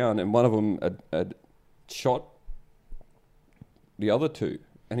back around, and one of them had shot the other 2,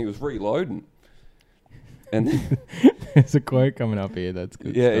 and he was reloading. And there's a quote coming up here that's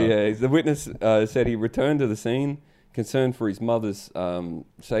good. Yeah. The witness said he returned to the scene, concerned for his mother's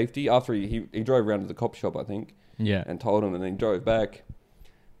safety. After he drove around to the cop shop, I think. Yeah. And told him, and then he drove back,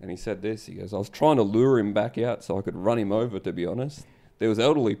 and he said this. He goes, "I was trying to lure him back out so I could run him over. To be honest, there was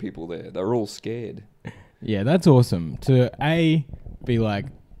elderly people there. They were all scared." Yeah, that's awesome. To be like,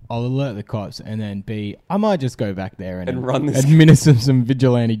 I'll alert the cops, and then B, I might just go back there and run this administer some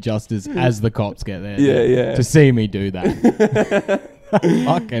vigilante justice as the cops get there. Yeah. To see me do that.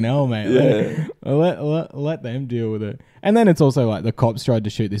 Fucking hell, mate. Yeah. Let them deal with it. And then it's also like the cops tried to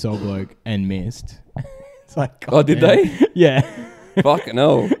shoot this old bloke and missed. It's like, God did damn. they? Yeah. Fucking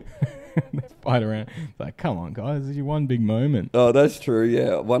hell. They fight around. It's like, come on, guys. This is your one big moment. Oh, that's true,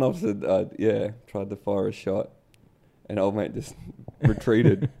 yeah. One officer, tried to fire a shot. And old mate just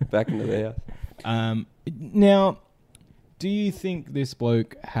retreated back into the house. Now, do you think this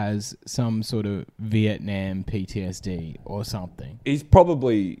bloke has some sort of Vietnam PTSD or something? He's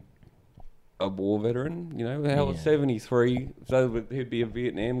probably a war veteran, you know. Hell, 73, so he'd be a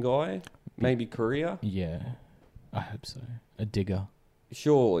Vietnam guy, maybe Korea. Yeah, I hope so. A digger.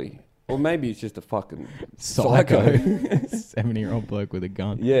 Surely. Or maybe he's just a fucking psycho. 70-year-old bloke with a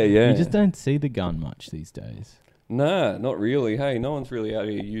gun. Yeah. You just don't see the gun much these days. Nah, not really. Hey, no one's really out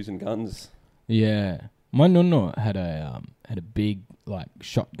here using guns. Yeah. My nonno had a big like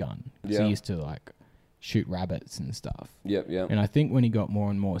shotgun. So he used to like shoot rabbits and stuff. Yep. And I think when he got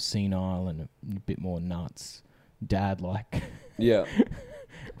more and more senile and a bit more nuts, Dad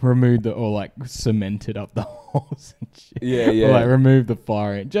removed cemented up the holes and shit. Yeah. Or removed the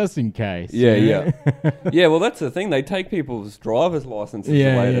fire just in case. Yeah. Yeah, well, that's the thing. They take people's driver's licenses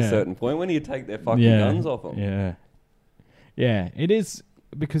away at a certain point. When do you take their fucking guns off them? Yeah. Yeah, it is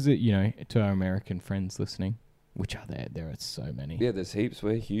because, to our American friends listening, which are there are so many. Yeah, there's heaps.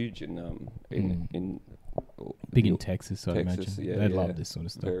 We're huge in big in Texas, I imagine. They love this sort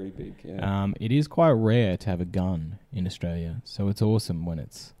of stuff. Very big, yeah. It is quite rare to have a gun in Australia, so it's awesome when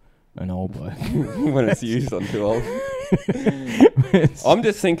it's an old bloke. When it's used on too old. I'm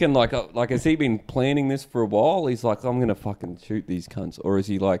just thinking, like, has he been planning this for a while? He's like, I'm going to fucking shoot these cunts. Or is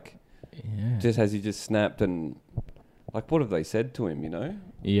he like, has he just snapped and, like, what have they said to him, you know?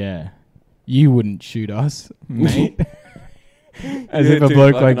 Yeah. You wouldn't shoot us, mate. As if a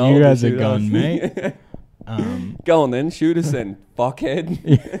bloke like you has a gun, mate. Go on then, shoot us then,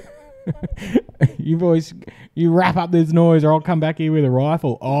 fuckhead. You boys, you wrap up this noise or I'll come back here with a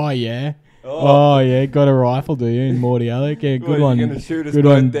rifle. Oh, yeah. Oh yeah, got a rifle, do you, in Mordialloc? Yeah, good one. Good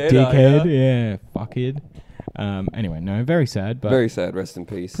one, dickhead. Yeah, fuckhead. Anyway, no, very sad, but very sad. Rest in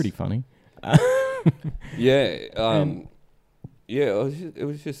peace. pretty funny. Yeah. Yeah. It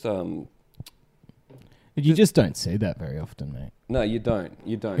was just. You just don't see that very often, mate. No, you don't.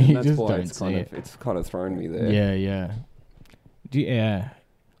 You don't. You And that's just why don't it's see kind it. of it's kind of thrown me there. Yeah, yeah. Yeah.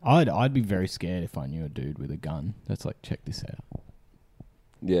 I'd be very scared if I knew a dude with a gun. That's like, check this out.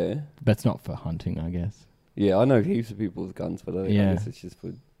 Yeah. That's not for hunting, I guess. Yeah, I know heaps of people with guns, but I guess it's just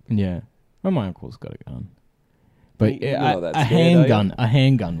for. Yeah. Well, my uncle's got a gun. But You're not that a scared,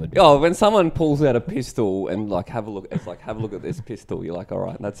 handgun would be. Oh, when someone pulls out a pistol and like have a look, it's like have a look at this pistol. You're like, all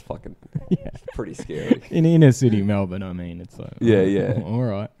right, that's fucking it's pretty scary. In inner city Melbourne, I mean, it's like Yeah. all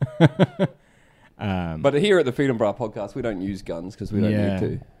right. But here at the Freedom Bra podcast, we don't use guns because we don't need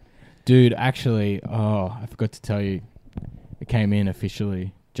to. Dude, actually, I forgot to tell you, it came in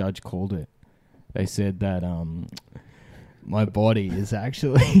officially. Judge called it. They said that my body is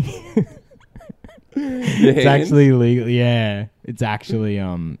actually it's actually legal. Yeah, it's actually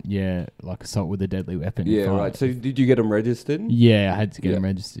like assault with a deadly weapon. Yeah, right. So did you get them registered? Yeah, I had to get them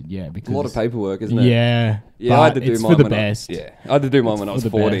registered. Yeah, because it's a lot of paperwork, isn't it? Yeah, yeah. I had to do it's mine for the best. I had to do mine when I was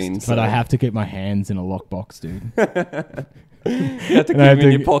 14. But I have to keep my hands in a lockbox, dude. You have to keep them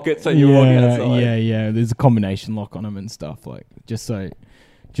in your pocket so you're walking outside. Yeah. There's a combination lock on them and stuff, like just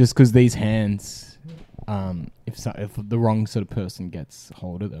because these hands, if the wrong sort of person gets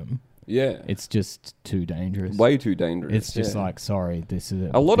hold of them. Yeah. It's just too dangerous. Way too dangerous. It's just like, sorry, this is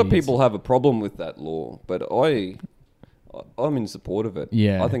a lot of people have a problem with that law, but I'm in support of it.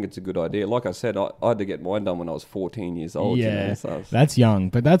 Yeah. I think it's a good idea. Like I said, I had to get mine done when I was 14 years old. Yeah. You know, so that's young,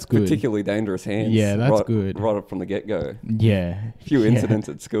 but that's good. Particularly dangerous hands. Yeah, that's good. Right up from the get-go. Yeah. A few incidents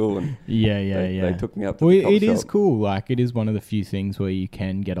at school and they took me up to the cop it shop. is cool. Like, it is one of the few things where you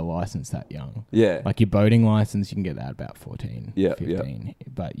can get a license that young. Yeah. Like your boating license, you can get that about 14, yeah, 15. Yeah.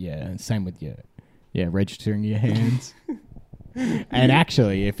 But same with registering your hands. And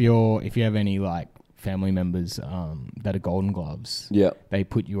actually, if you have any like family members that are Golden Gloves, they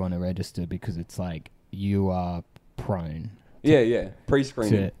put you on a register because it's like you are prone.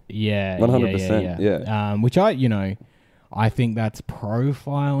 Pre-screening. 100%. Yeah. Which I think that's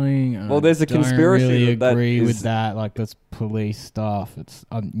profiling. Well, there's a conspiracy. I don't really agree with that. Like, that's police stuff. It's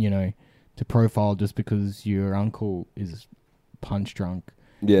to profile just because your uncle is punch drunk.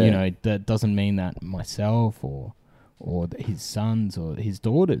 Yeah. That doesn't mean that myself or his sons or his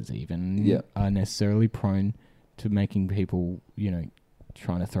daughters even are necessarily prone to making people,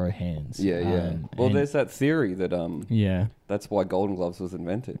 trying to throw hands. Well, there's that theory that that's why Golden Gloves was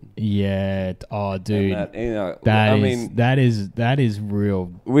invented. Yeah. Oh, dude. That is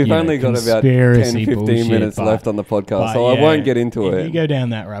real. We've only got about 10-15 minutes left on the podcast, so I won't get into it. If you go down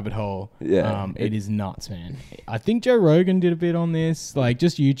that rabbit hole, it is nuts, man. I think Joe Rogan did a bit on this, like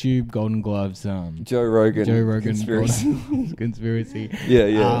just YouTube Golden Gloves. Joe Rogan conspiracy.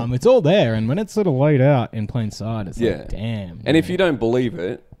 Yeah. It's all there, and when it's sort of laid out in plain sight, it's like, damn. And if you don't believe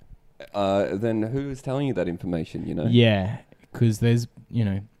it, then who is telling you that information, Yeah, because there's,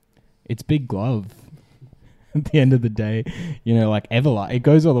 it's Big Glove. At the end of the day, like Everlast. It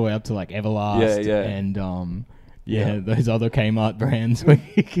goes all the way up to like Everlast and those other Kmart brands where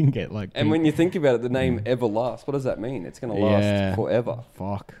you can get like... And when you think about it, the name Everlast, what does that mean? It's going to last forever.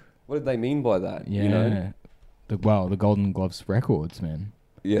 Fuck. What did they mean by that? Yeah. The Golden Gloves records, man.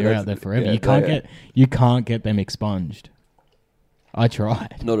 Yeah, they're out there forever. You can't get them expunged. I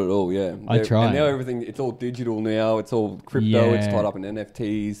tried. Not at all, yeah. I tried. And now everything, it's all digital now. It's all crypto. It's tied up in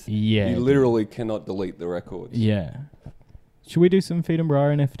NFTs. Yeah. You literally cannot delete the records. Yeah. Should we do some Feed and Bra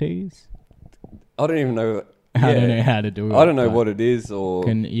NFTs? I don't even know. I don't know how to do it. I don't know what it is or...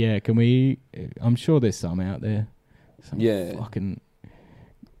 Can we... I'm sure there's some out there. Some fucking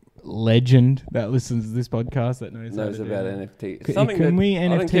legend that listens to this podcast that knows about NFT. I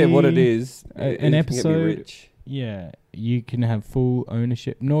don't care what it is. An episode... Rich. Yeah, you can have full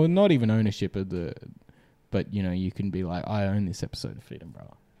ownership. No, not even ownership of but you can be like, I own this episode of Feed and Bra,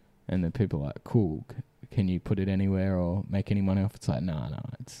 and then people are like, cool. Can you put it anywhere or make any money off? It's like, no,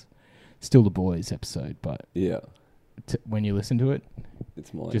 it's still the boys episode, but when you listen to it,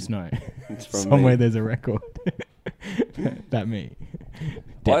 it's mine. Just know it's from somewhere me. There's a record that me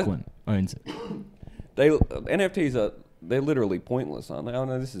Declan owns it. NFTs they're literally pointless, aren't they? Oh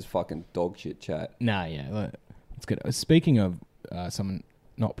no, this is fucking dog shit chat. Nah, it's good. Speaking of someone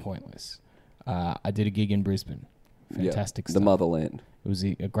not pointless, I did a gig in Brisbane. Fantastic stuff. The motherland. It was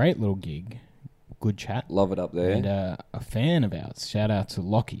a great little gig. Good chat. Love it up there. And a fan of ours, shout out to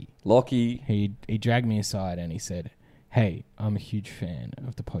Lockie. He dragged me aside and he said, hey, I'm a huge fan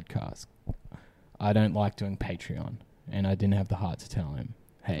of the podcast. I don't like doing Patreon. And I didn't have the heart to tell him.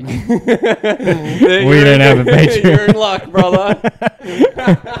 Hey, we don't have a Patreon. You're in luck, brother.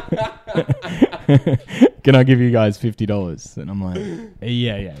 Can I give you guys $50? And I'm like,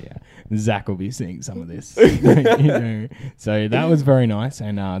 yeah. Zach will be seeing some of this. So that was very nice,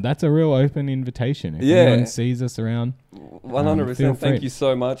 and that's a real open invitation. If anyone sees us around, 100%. Thank you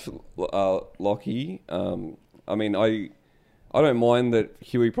so much, Lockie. I mean, I don't mind that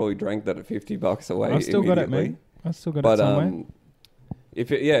Huey probably drank that at $50 away. I've still got it, mate. I've still got it somewhere. If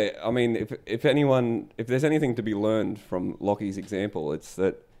there's anything to be learned from Lockie's example, it's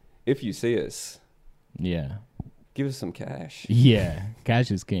that if you see us, give us some cash. Yeah, cash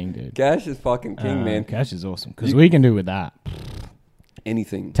is king, dude. Cash is fucking king, man. Cash is awesome because we can do with that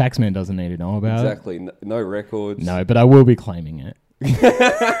anything. Taxman doesn't need to know about it. Exactly. No records. No, but I will be claiming it.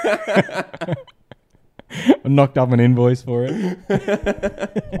 I knocked up an invoice for it.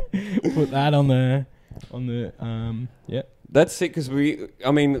 Put that on the yeah. That's it, because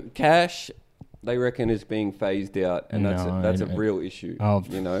cash, they reckon, is being phased out, and that's a real issue.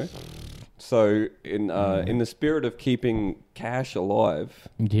 You know. So in the spirit of keeping cash alive,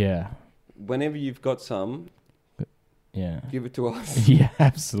 whenever you've got some, give it to us. Yeah,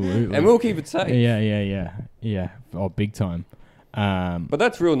 absolutely. And we'll keep it safe. Yeah. Oh, big time. But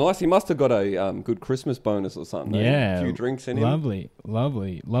that's real nice. He must have got a good Christmas bonus or something. Yeah, a few drinks in him.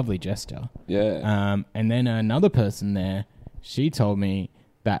 Lovely gesture. Yeah. And then another person there, she told me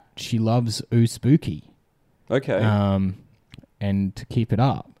that she loves Ooh Spooky. Okay. And to keep it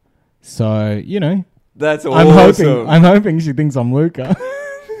up. So, you know, that's awesome. I'm hoping she thinks I'm Luca.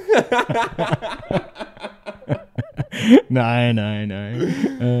 No.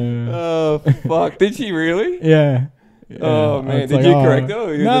 Oh, fuck. Did she really? Yeah. Oh, man. Did you correct her?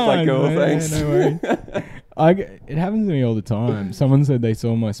 Or you were just like, thanks. No worries. It happens to me all the time. Someone said they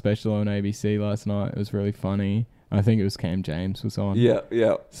saw my special on ABC last night. It was really funny. I think it was Cam James was on. Yeah.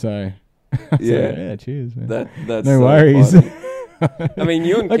 So, cheers, man. That's no so worries. I mean,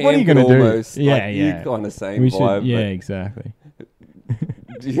 you and like, Cam what are you could gonna almost, do? Yeah. you kind of same vibe. Yeah, exactly.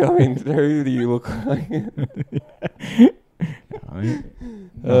 Who do you look like? Me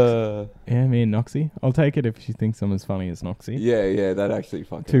and Noxie. I'll take it if she thinks I'm as funny as Noxie. Yeah, that actually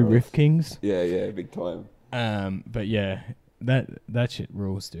fucking Two rules. riff kings. Yeah, big time. But yeah, that shit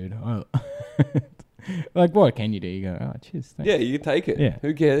rules, dude. Like, what can you do? You go, oh, cheers. Thanks. Yeah, you take it. Yeah.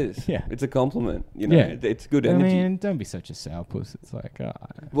 Who cares? Yeah. It's a compliment. You know, it's good energy. I mean, don't be such a sourpuss. It's like,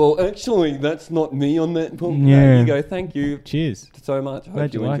 well, actually, that's not me on that point. Yeah. You go, thank you. Cheers. So much.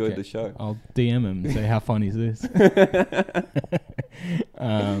 Hope you enjoyed the show. I'll DM him and say, how funny is this?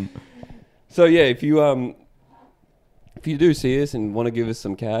 So yeah, if you do see us and want to give us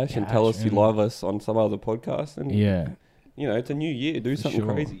some cash and tell us you love us on some other podcast, and you know, it's a new year. Do something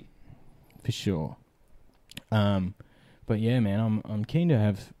crazy. For sure. But yeah, man, I'm keen to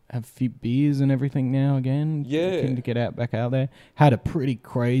have a few beers and everything now again. Yeah. Keen to get back out there. Had a pretty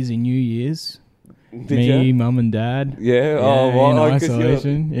crazy New Year's. Did Me, mum and dad. Yeah. In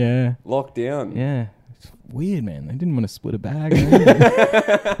isolation. Yeah. Locked down. Yeah. It's weird, man. They didn't want to split a bag.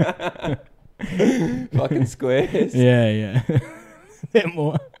 Fucking squares. Yeah.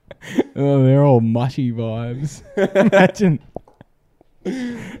 They're all mushy vibes. Imagine.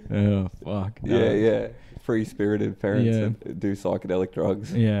 Oh, fuck. No. Yeah. Free-spirited parents that do psychedelic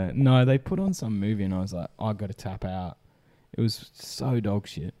drugs. Yeah. No, they put on some movie and I was like, I got to tap out. It was so dog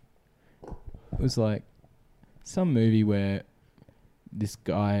shit. It was like some movie where this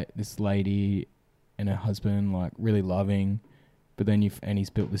lady and her husband, like, really loving, but then and he's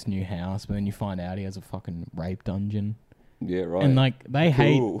built this new house, but then you find out he has a fucking rape dungeon. Yeah, right. And like they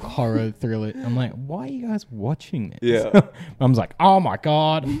hate horror thriller. I'm like, why are you guys watching this? Yeah. Mum's like, oh my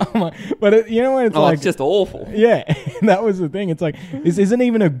god. I'm like, but you know what it's like? It's just awful. Yeah, that was the thing. It's like this isn't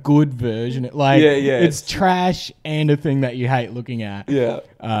even a good version. It's trash and a thing that you hate looking at. Yeah.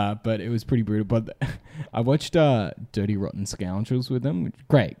 But it was pretty brutal. But I watched Dirty Rotten Scoundrels with them.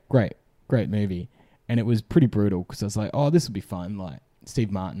 Great movie, and it was pretty brutal because I was like, oh, this will be fun. Like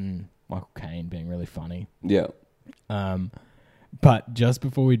Steve Martin, Michael Caine being really funny. Yeah. But just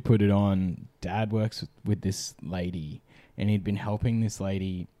before we'd put it on, Dad works with this lady, and he'd been helping this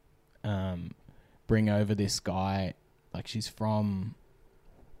lady bring over this guy, like she's from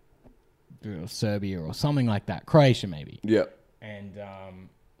Serbia or something like that, Croatia maybe. Yeah. And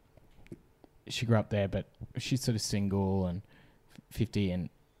she grew up there, but she's sort of single and 50,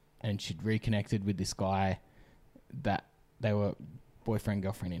 and she'd reconnected with this guy that they were boyfriend,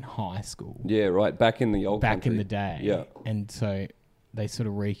 girlfriend in high school. Yeah, right. Back in the old Back country. in the day. Yeah. And so they sort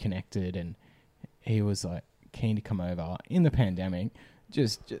of reconnected, and he was like keen to come over in the pandemic.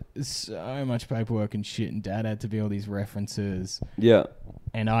 just so much paperwork and shit, and Dad had to be all these references. Yeah.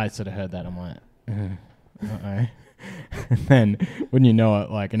 And I sort of heard that. I'm like, uh-oh. And then, wouldn't you know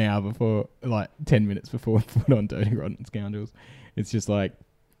it, like an hour before, like 10 minutes before we put on Dirty Rotten Scoundrels, it's just like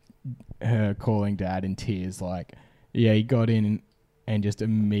her calling Dad in tears, like, yeah, he got in and just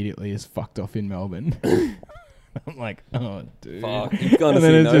immediately is fucked off in Melbourne. I'm like, oh, dude. Fuck, he's gone to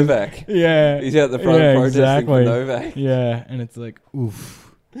see Novak. Yeah. He's out the front protesting for Novak. Yeah, and it's like,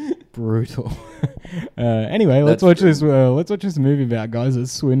 oof, brutal. Anyway, let's watch this movie about guys that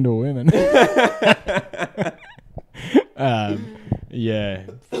swindle women. Yeah,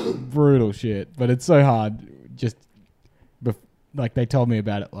 brutal shit. But it's so hard. Just like they told me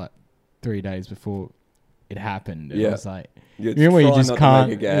about it like 3 days before it happened. And I was like, you know where you just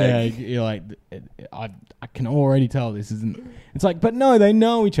can't. Yeah, you're like, I can already tell this isn't. It's like, but no, they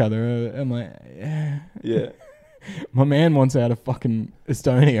know each other. I'm like, yeah. My man wants out of fucking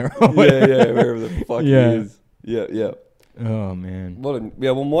Estonia. Yeah, wherever the fuck he is. Yeah. Oh man. Well,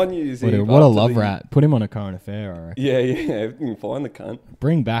 my New Year's Eve. What a love rat. Put him on a current affair, I reckon. Yeah. If you can find the cunt.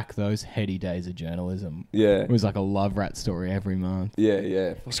 Bring back those heady days of journalism. Yeah. It was like a love rat story every month.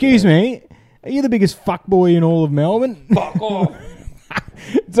 Yeah. Excuse me, are you the biggest fuckboy in all of Melbourne? Fuck off.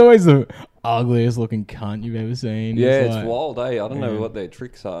 It's always the ugliest looking cunt you've ever seen. Yeah, it's wild, eh? I don't know what their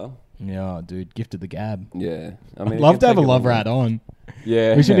tricks are. Yeah, dude, gift of the gab. Yeah. I mean, I'd love to have a love rat on.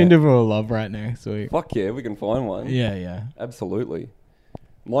 Yeah. We should interview a love rat next week. Fuck yeah, we can find one. Yeah. Absolutely.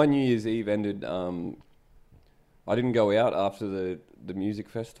 My New Year's Eve ended, I didn't go out after the music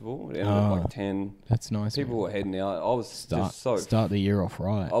festival. It ended at like 10. That's nice. People were heading out. I was start the year off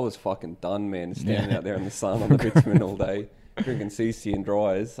right. I was fucking done, man. Standing out there in the sun on the bitumen all day, drinking CC and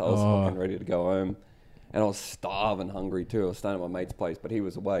dries. I was fucking ready to go home. And I was starving hungry too. I was staying at my mate's place, but he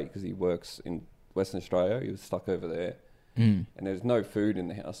was away because he works in Western Australia. He was stuck over there. And there's no food in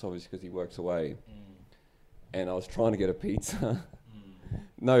the house, obviously, because he works away. And I was trying to get a pizza.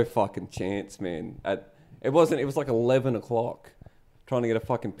 No fucking chance, man. It was like 11 o'clock trying to get a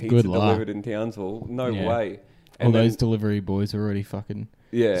fucking pizza delivered in Townsville. No way. And all those delivery boys are already fucking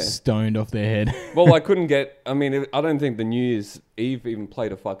stoned off their head. Well, I couldn't get... I mean, I don't think the New Year's Eve even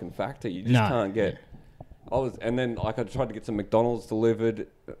played a fucking factor. You just can't get... And then I tried to get some McDonald's delivered,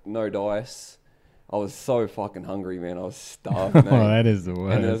 no dice. I was so fucking hungry, man. I was starving. That is the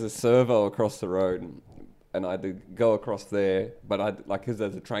worst. And there's a servo across the road, and I had to go across there, but because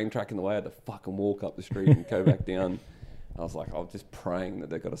there's a train track in the way, I had to fucking walk up the street and go back down. I was like, I was just praying that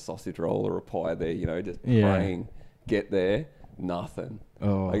they got a sausage roll or a pie there, just praying. Get there, nothing.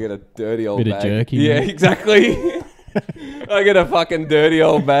 I get a dirty old bit bag. Of jerky. Yeah, exactly. I get a fucking dirty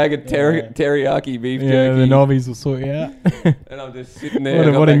old bag of teriyaki beef jerky. Yeah, the nobbies will sort you out. And I'm just sitting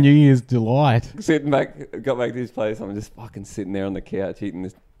there. What a New Year's delight. Got back to his place. I'm just fucking sitting there on the couch eating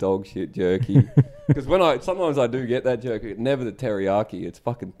this dog shit jerky. Because sometimes I do get that jerky, never the teriyaki. It's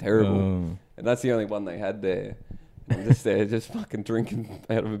fucking terrible. And that's the only one they had there. And I'm just there, just fucking drinking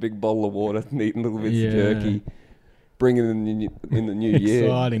out of a big bottle of water and eating little bits of jerky. Bringing in the new year.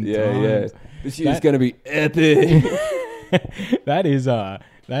 Exciting times. This year's going to be epic. That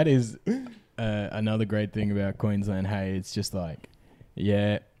is another great thing about Queensland. Hey, it's just like,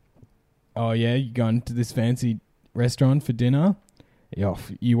 you're going to this fancy restaurant for dinner.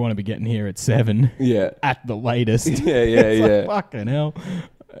 You want to be getting here at 7. Yeah, at the latest. Like, fucking hell.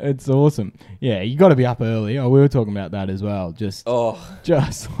 It's awesome. Yeah, you got to be up early. We were talking about that as well. Just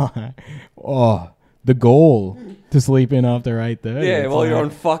like, the gall to sleep in after 8:30. Yeah, while you're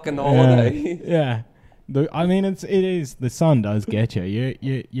on fucking holiday. Yeah. It is. The sun does get you.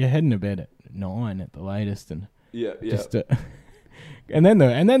 You're heading to bed at 9 at the latest, and and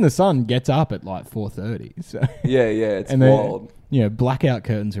then the sun gets up at like 4:30. So it's wild. Blackout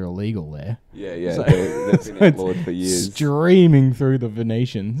curtains are illegal there. Yeah, so, they've been outlawed for years. Streaming through the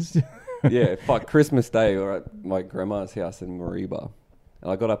Venetians. Fuck Christmas Day, we were at my grandma's house in Mariba, and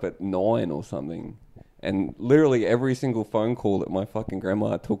I got up at 9 or something. And literally every single phone call that my fucking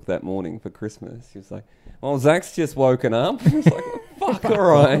grandma took that morning for Christmas, she was like, "Well, Zach's just woken up." I was like, "Fuck, all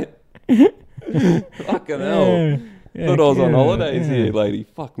right." Fucking hell. Thought I was on holidays here, lady.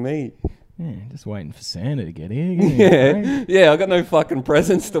 Fuck me. Yeah, just waiting for Santa to get here. Yeah, I got no fucking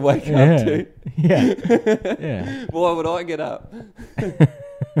presents to wake up to. Yeah. Why would I get up?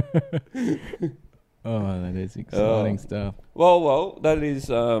 Oh, that is exciting stuff. Well, that is,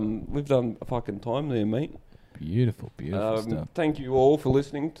 we've done a fucking time there, mate. Beautiful stuff. Thank you all for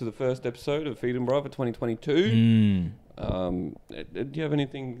listening to the first episode of Feed and Bra for 2022. Do you have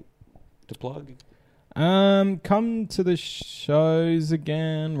anything to plug? Come to the shows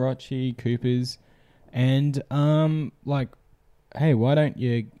again, Rochi, Coopers, and hey, why don't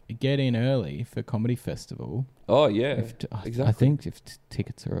you get in early for Comedy Festival? Oh, yeah. Exactly. I think if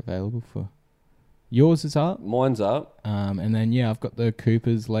tickets are available for... Yours is up? Mine's up. And then, I've got the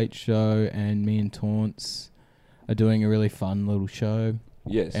Cooper's Late Show, and me and Taunts are doing a really fun little show.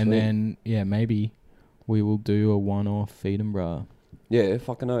 Yes. And then, maybe we will do a one-off Feed and Bra. Yeah,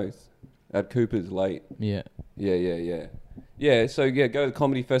 fucking oath. At Cooper's Late. Yeah. Yeah. Yeah, so go to the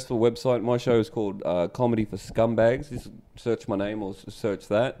Comedy Festival website. My show is called Comedy for Scumbags. Just search my name or search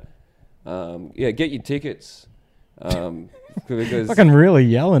that. Get your tickets. Because fucking really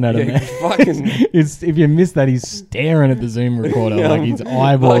yelling at him, man. Fucking if you missed that, he's staring at the Zoom recorder like he's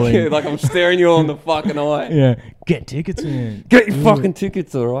eyeballing. Like I'm staring you on the fucking eye. Yeah, get tickets, man. Get your fucking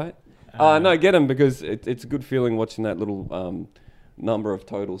tickets, all right? No, get them because it's a good feeling watching that little number of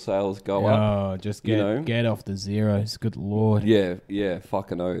total sales go up. Oh, just get off the zeros. Good lord. Yeah,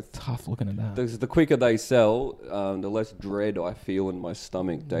 fucking oath. Tough looking at that. The quicker they sell, the less dread I feel in my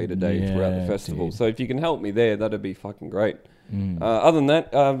stomach day to day throughout the festival. Dude. So if you can help me there, that'd be fucking great. Other than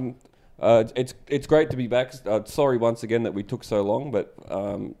that, it's great to be back. Sorry once again that we took so long, but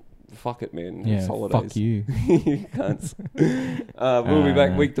fuck it, man. Yeah, it's holidays. fuck you. You cunts. We'll be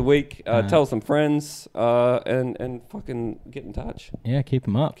back week to week. Tell some friends and fucking get in touch. Yeah, keep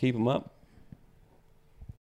them up. Keep them up.